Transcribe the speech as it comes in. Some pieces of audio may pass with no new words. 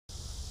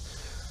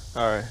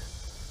Alright.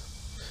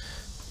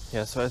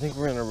 Yeah, so I think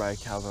we're gonna ride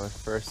Cowbone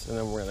first, and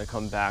then we're gonna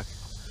come back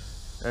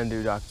and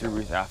do Dr.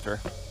 Ruth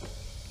after.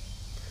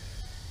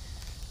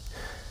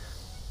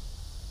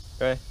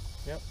 Okay?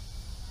 Yep.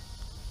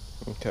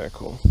 Okay,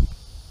 cool.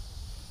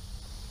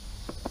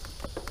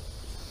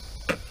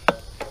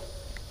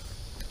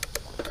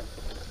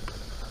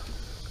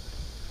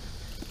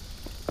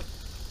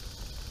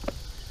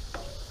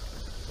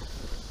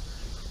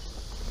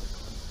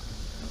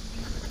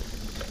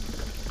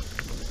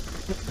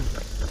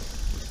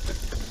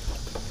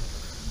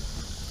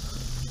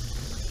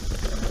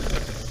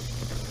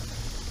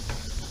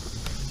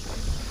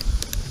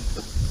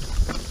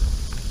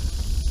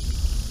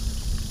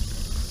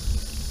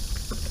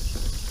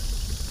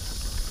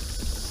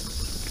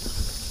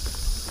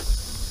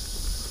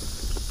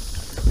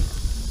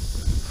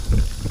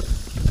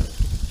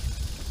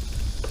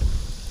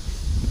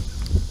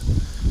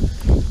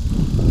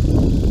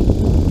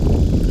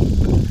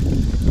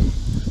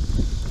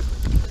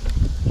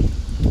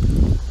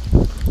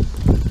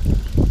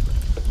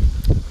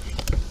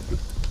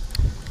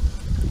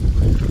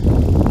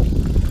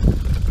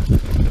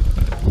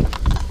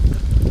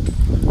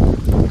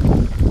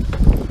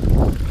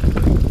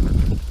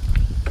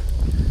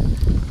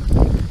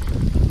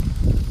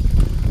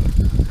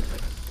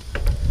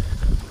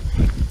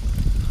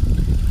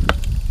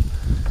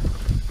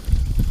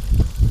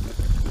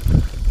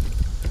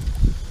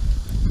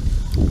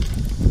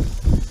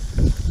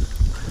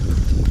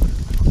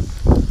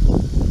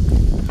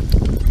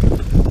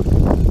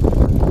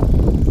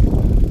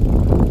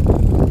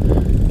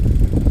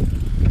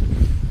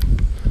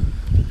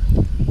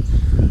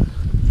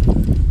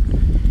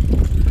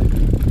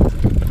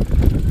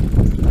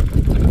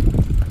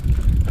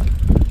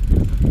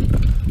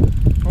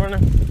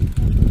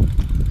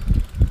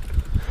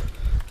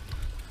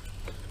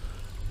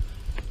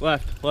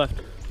 Left.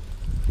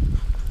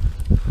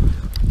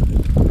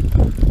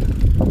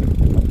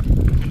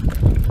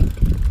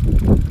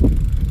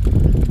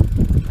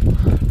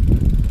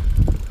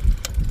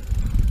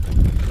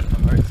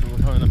 Alright, so we're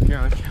coming up here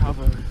on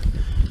Cowbone.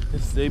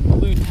 This is a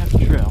blue tech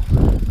trail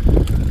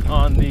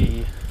on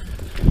the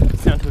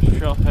Santos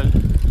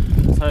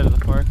trailhead side of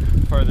the park,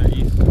 farther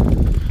east.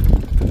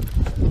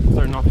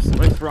 Starting off with some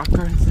nice rock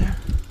gardens there.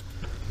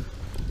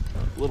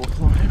 A little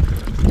climb.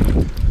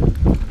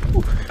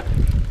 Whew.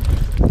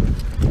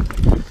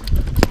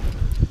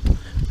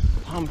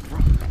 Palm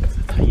fronds,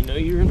 that's how you know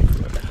you're in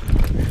Florida.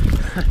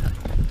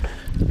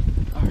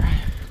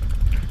 Alright.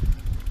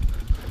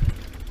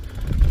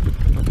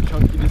 A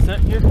chunky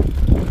descent here.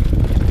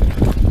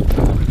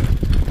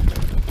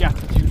 Gap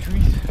to 2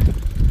 trees.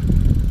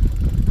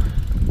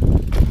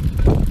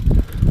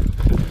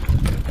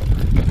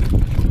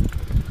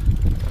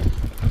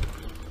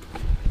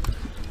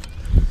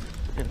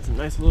 And some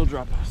nice little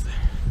drop offs there.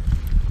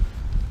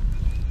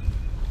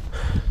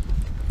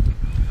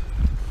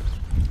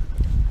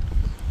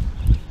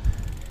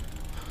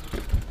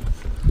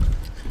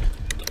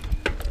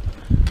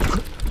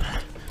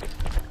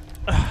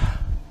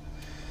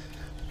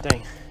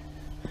 Dang.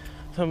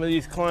 Some of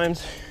these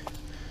climbs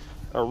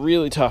are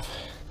really tough.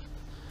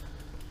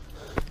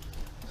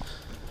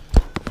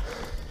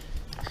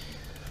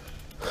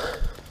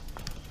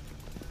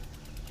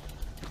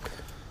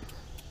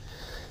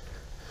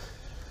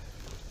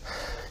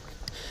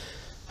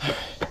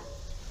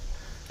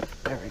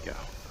 There we go.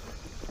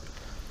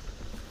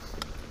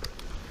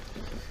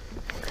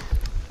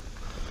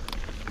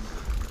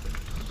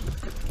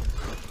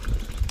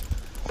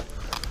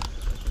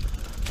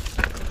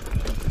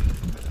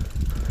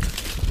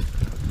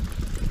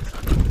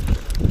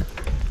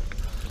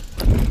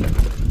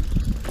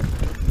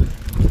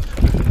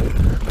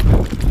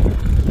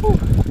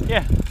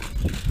 Yeah.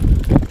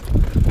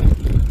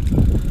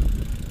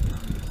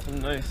 Some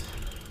nice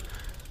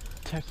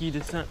techie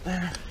descent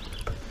there.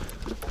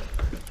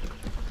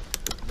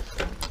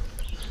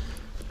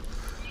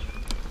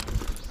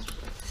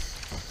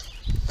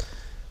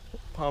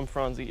 Palm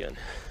fronds again.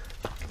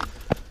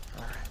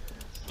 All right.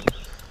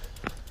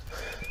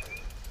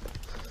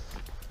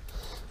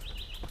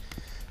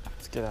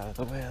 Let's get out of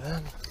the way of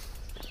them.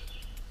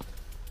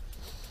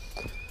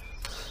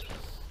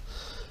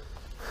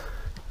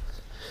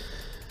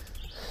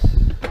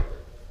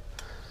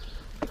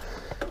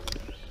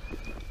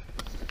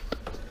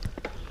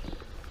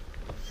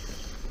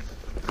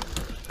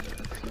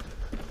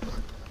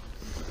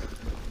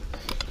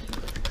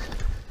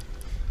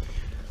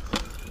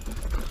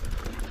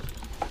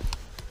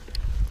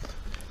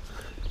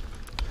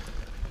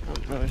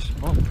 Nice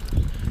bump.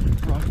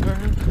 Rock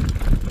garden.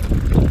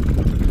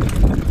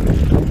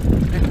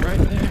 And right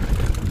there.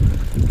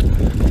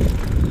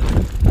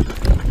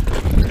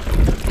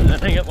 And then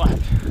hang it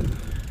left.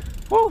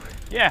 Woo!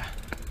 Yeah.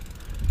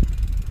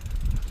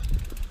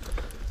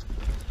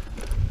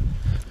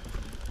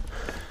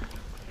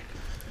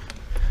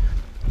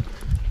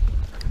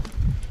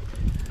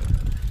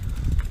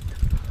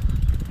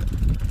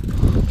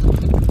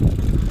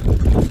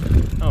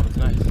 Oh, it's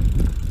nice.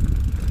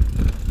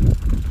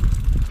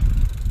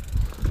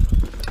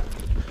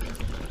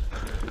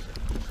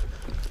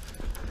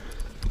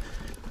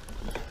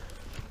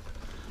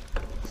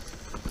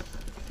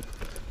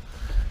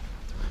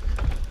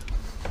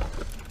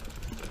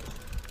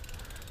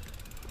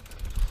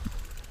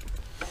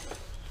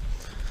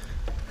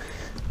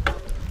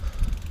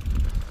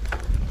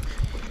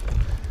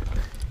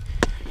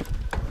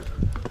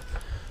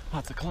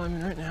 Lots of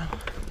climbing right now.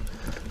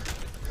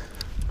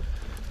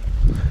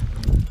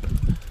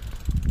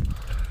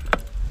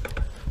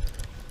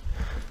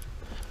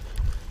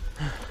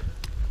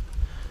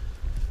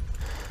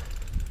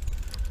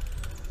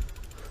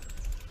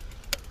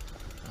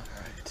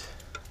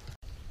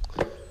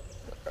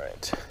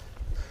 Alright.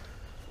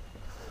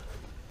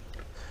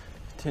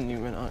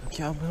 Continuing on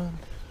Cowbone.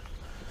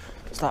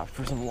 Stop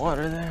for some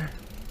water there.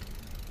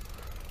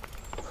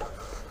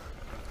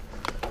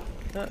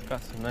 Yeah,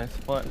 got some nice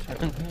flat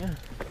turns here.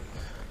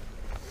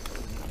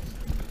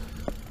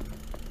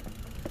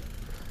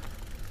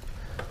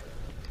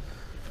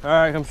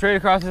 Alright, come straight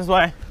across this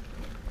way.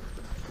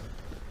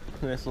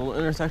 Nice little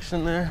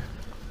intersection there.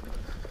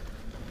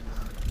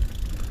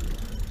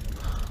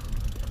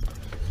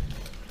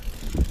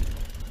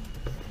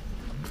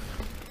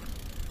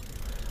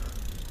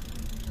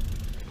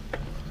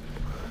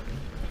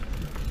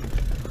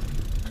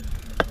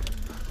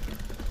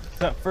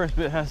 That first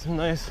bit has some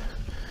nice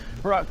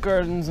rock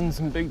gardens and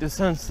some big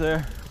descents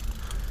there.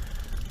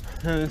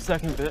 And the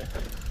second bit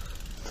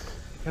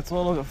gets a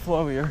little bit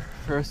flowier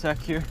for a sec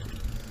here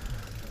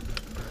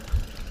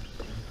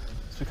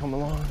as we come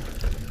along.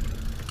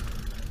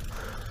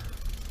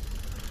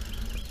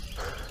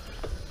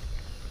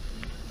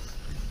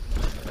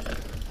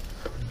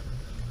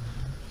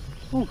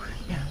 Ooh,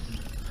 yeah.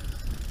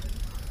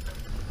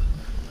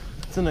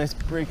 It's a nice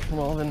break from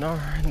all the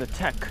gnar and the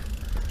tech.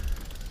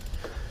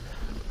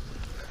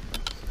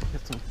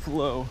 Get some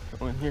flow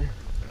going here.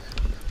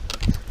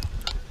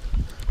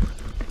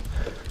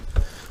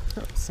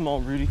 Small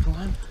rooty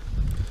climb.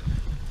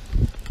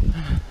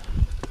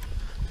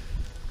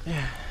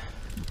 Yeah.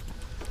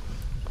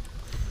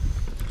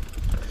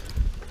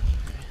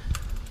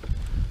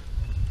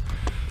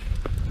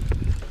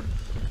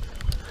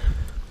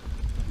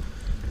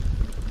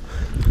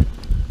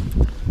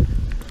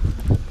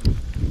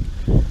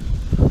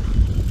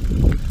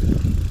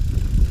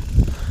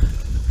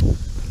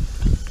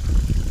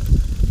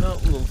 Oh,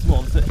 a little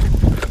small to sit.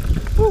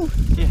 Woo!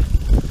 Yeah.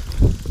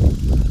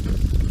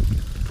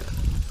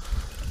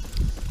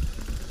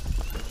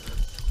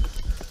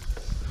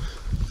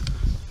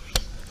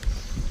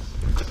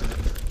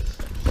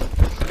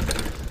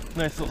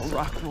 Nice little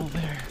rock roll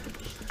there.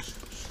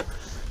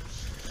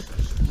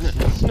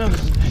 Another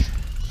one there.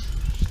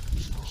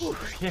 Whew,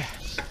 yeah,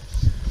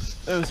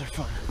 those are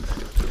fun.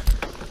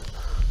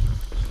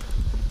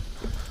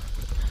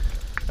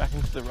 Back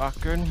into the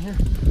rock garden here.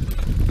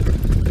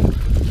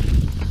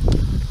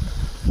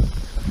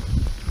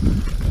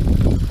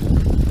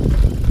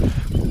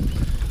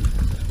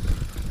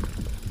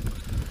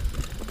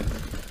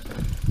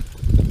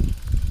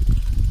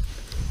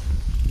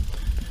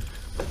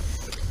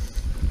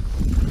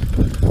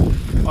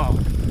 Wow,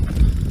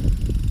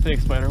 big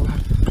spider web.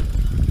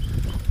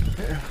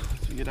 There,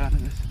 once we get out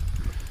of this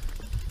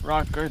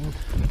rock garden,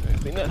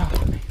 clean that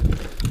off me.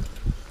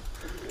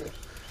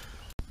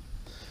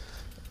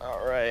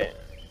 Alright,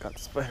 got the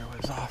spider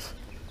webs off.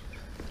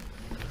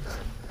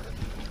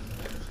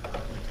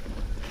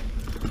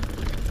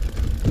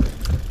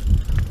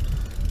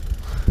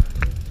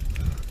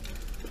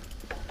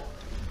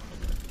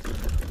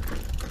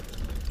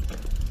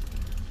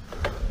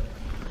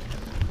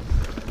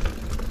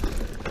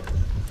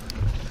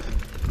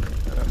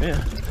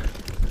 Yeah.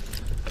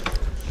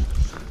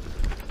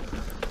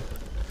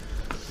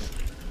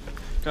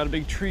 Got a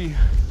big tree,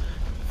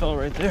 fell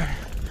right there,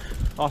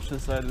 off to the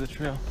side of the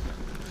trail.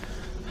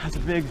 Has a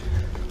big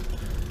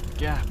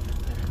gap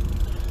there.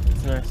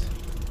 It's nice.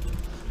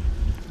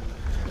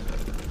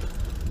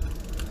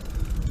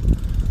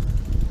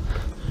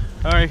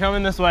 Alright,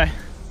 coming this way.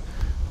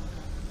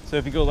 So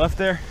if you go left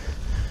there,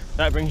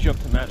 that brings you up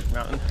to Magic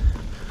Mountain.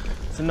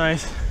 It's a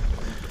nice,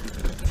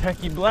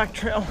 techy black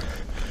trail.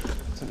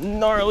 Some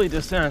gnarly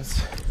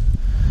descents,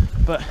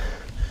 but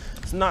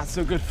it's not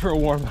so good for a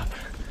warm-up.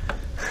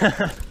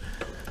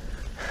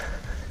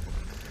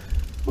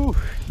 Ooh,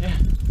 yeah.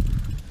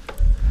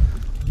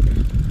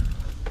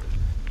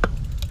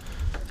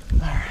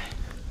 Alright.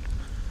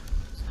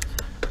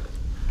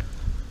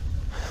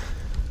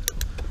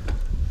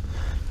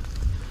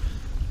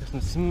 Get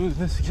some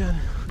smoothness again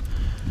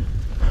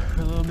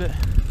for a little bit.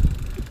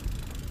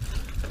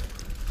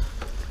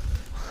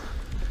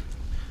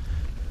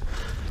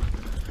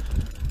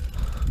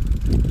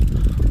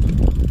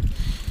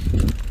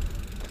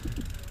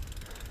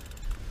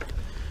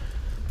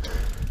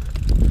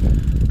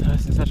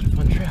 Such a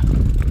fun trail.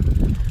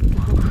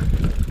 Whew.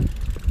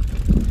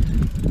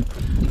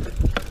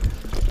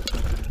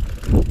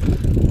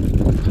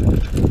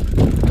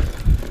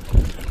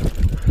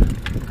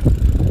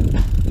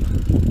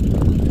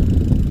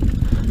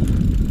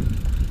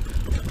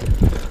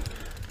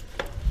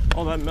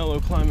 All that mellow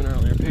climbing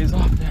earlier pays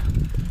off now.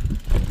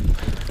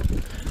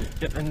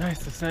 Getting a nice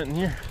descent in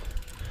here.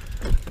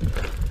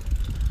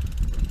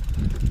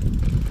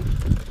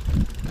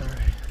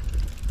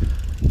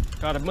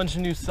 Got a bunch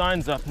of new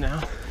signs up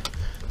now.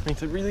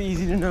 Makes it really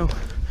easy to know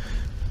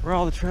where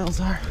all the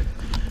trails are.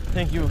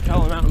 Thank you,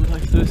 Cowbone Mountain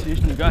Bike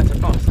Association. You guys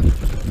are awesome.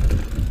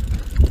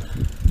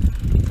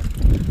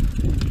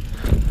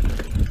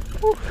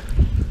 Whew.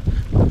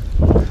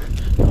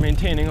 We're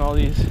maintaining all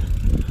these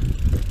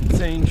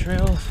insane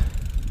trails,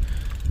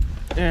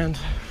 and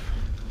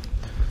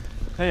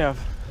they have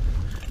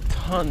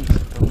tons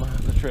of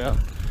miles of trail.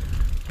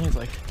 I think it's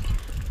like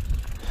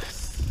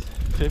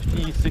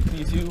 50,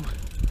 62,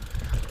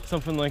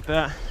 something like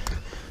that.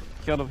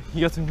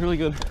 You got some really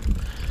good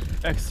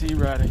XC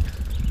riding,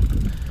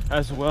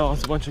 as well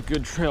as a bunch of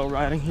good trail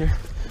riding here,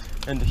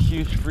 and a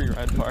huge free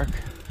ride park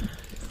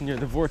near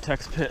the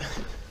Vortex Pit,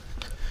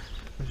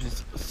 which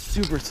is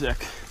super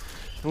sick,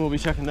 and we'll be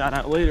checking that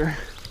out later.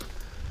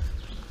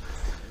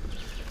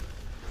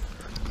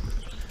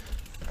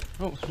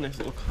 Oh, nice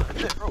little climb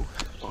there. Oh.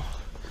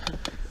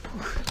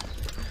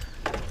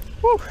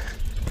 Woo.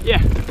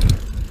 Yeah.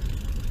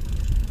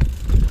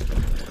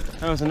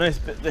 That was a nice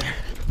bit there.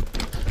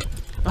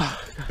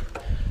 Oh,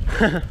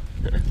 God.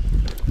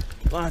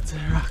 Lots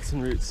of rocks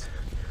and roots.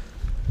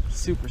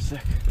 Super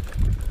sick.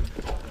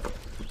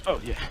 Oh,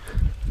 yeah.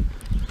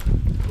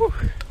 Whew.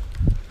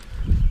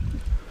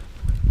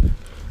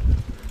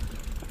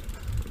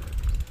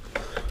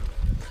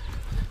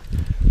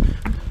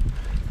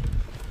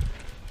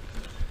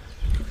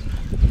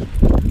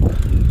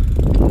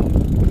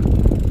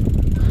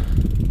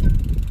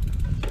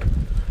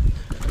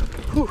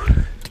 Whew.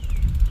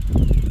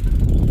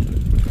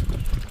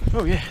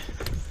 Oh, yeah.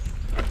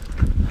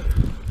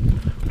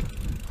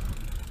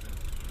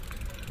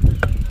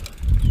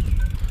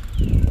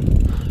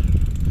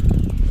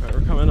 All right,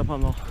 we're coming up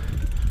on the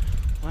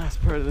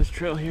last part of this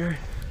trail here.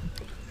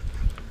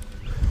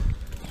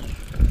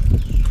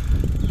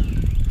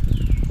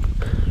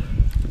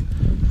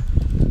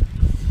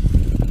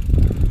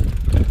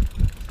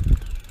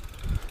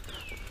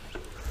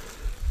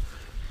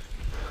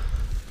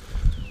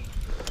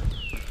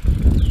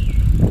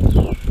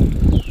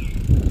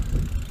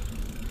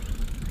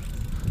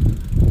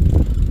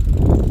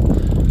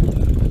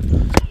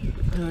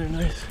 Really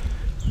nice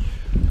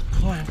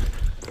climb.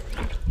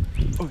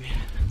 Oh yeah.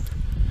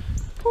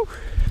 Whew.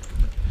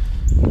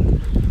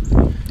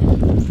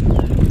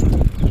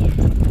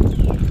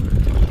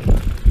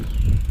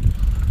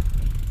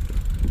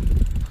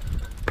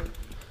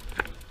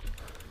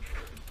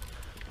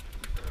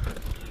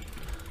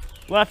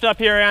 Left up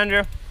here, Andrew.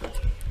 Okay.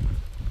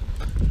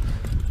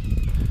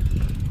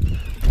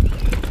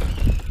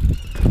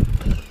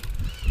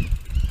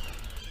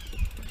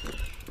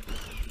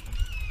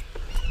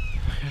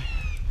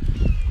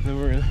 Then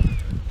we're gonna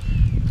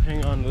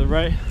hang on to the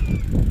right.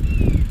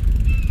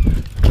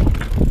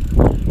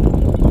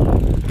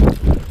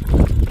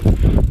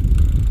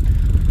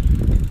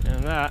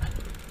 And that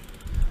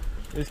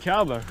is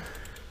Cowbone.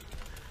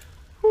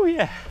 Oh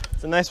yeah,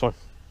 it's a nice one.